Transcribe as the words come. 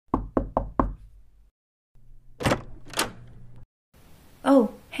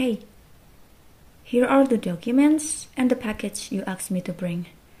Oh, hey. Here are the documents and the package you asked me to bring.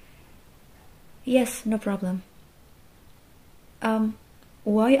 Yes, no problem.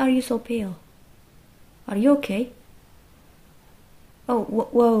 Why are you so pale? Are you okay? Oh,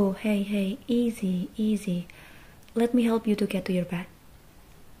 whoa, hey, easy. Let me help you to get to your bed.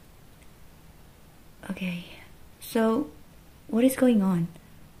 Okay, so what is going on?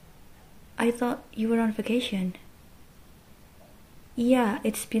 I thought you were on vacation. Yeah,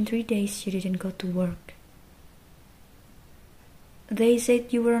 it's been 3 days you didn't go to work. They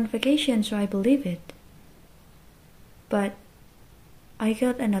said you were on vacation, so I believe it. But I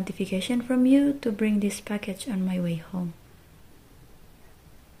got a notification from you to bring this package on my way home.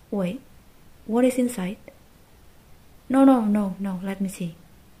 Wait, what is inside? No, let me see.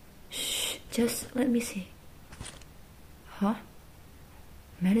 Shh, just let me see. Huh?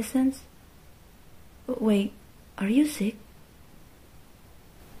 Medicines? Wait, are you sick?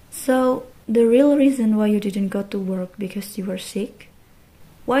 So, the real reason why you didn't go to work because you were sick?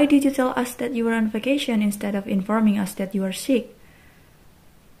 Why did you tell us that you were on vacation instead of informing us that you were sick?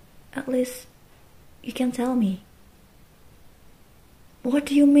 At least, you can tell me. What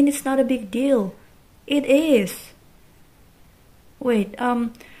do you mean it's not a big deal? It is. Wait,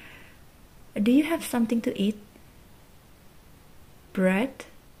 do you have something to eat? Bread?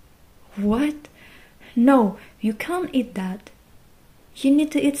 What? No, you can't eat that. You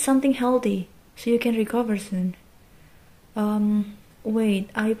need to eat something healthy so you can recover soon. Wait,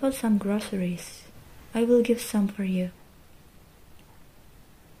 I bought some groceries. I will give some for you.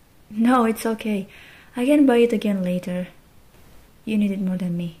 No, it's okay. I can buy it again later. You need it more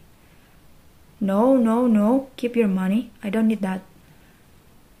than me. No. Keep your money. I don't need that.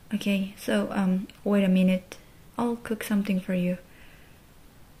 Okay, so, wait a minute. I'll cook something for you.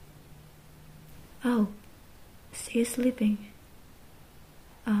 Oh, she's sleeping.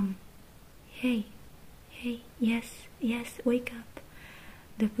 Hey, yes, wake up.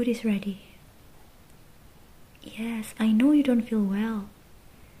 The food is ready. Yes, I know you don't feel well,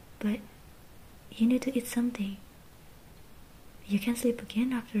 but you need to eat something. You can sleep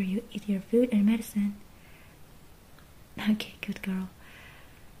again after you eat your food and medicine. Okay, good girl.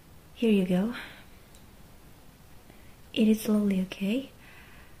 Here you go. Eat it slowly, okay?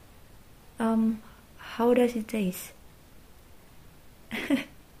 How does it taste?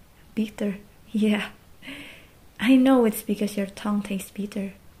 Bitter. Yeah. I know it's because your tongue tastes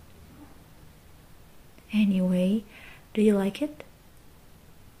bitter. Anyway, do you like it?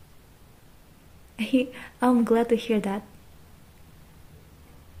 I'm glad to hear that.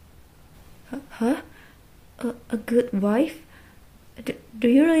 Huh? A good wife? Do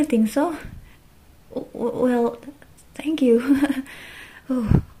you really think so? Well, thank you.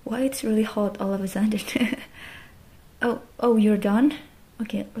 Oh, why it's really hot all of a sudden. Oh, you're done?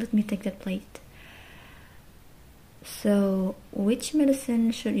 Okay, let me take that plate. So, which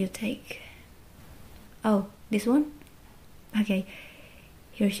medicine should you take? Oh, this one? Okay,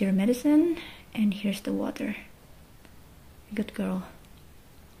 here's your medicine, and here's the water. Good girl.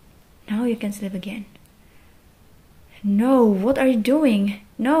 Now you can sleep again. No, what are you doing?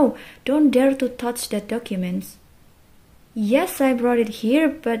 No, don't dare to touch that documents. Yes, I brought it here,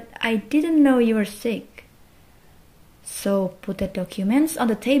 but I didn't know you were sick. So put the documents on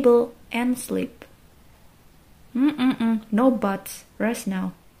the table and sleep. No buts. Rest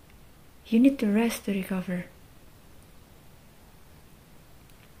now. You need to rest to recover.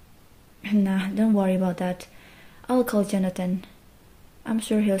 Nah, don't worry about that. I'll call Jonathan. I'm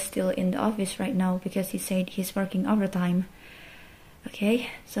sure he's still in the office right now because he said he's working overtime. Okay,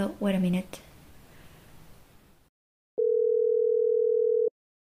 so wait a minute.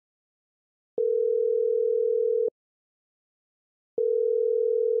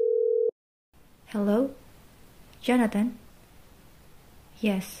 Hello? Jonathan?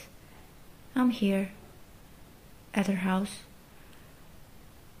 Yes, I'm here. At her house.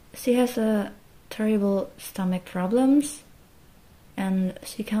 She has a terrible stomach problems and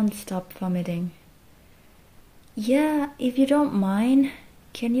she can't stop vomiting. Yeah, if you don't mind,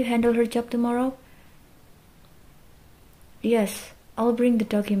 can you handle her job tomorrow? Yes, I'll bring the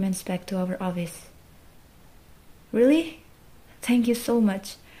documents back to our office. Really? Thank you so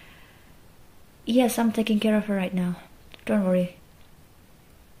much. Yes, I'm taking care of her right now. Don't worry.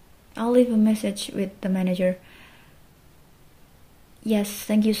 I'll leave a message with the manager. Yes,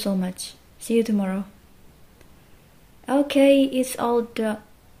 thank you so much. See you tomorrow. Okay, it's all done.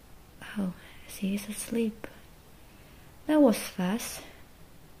 Oh, she is asleep. That was fast.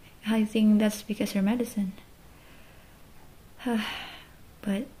 I think that's because her medicine.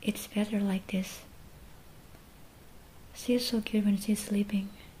 But it's better like this. She is so cute when she's sleeping,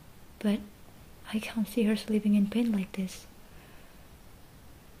 but I can't see her sleeping in pain like this.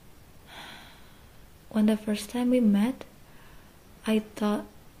 When the first time we met, I thought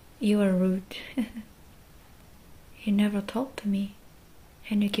you were rude. You never talk to me,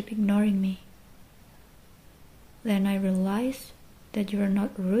 and you keep ignoring me. Then I realized that you are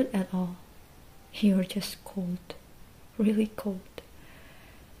not rude at all. You are just cold, really cold.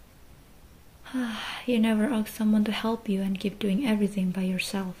 You never ask someone to help you and keep doing everything by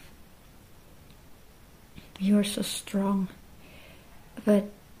yourself. You are so strong, but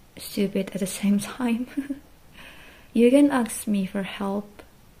stupid at the same time. You can ask me for help,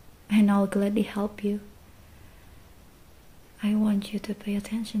 and I'll gladly help you. I want you to pay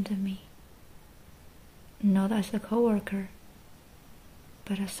attention to me, not as a coworker,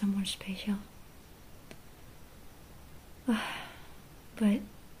 but as someone special. But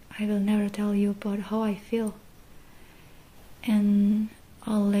I will never tell you about how I feel, and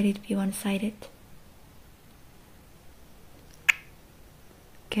I'll let it be one-sided.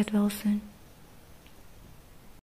 Get well soon.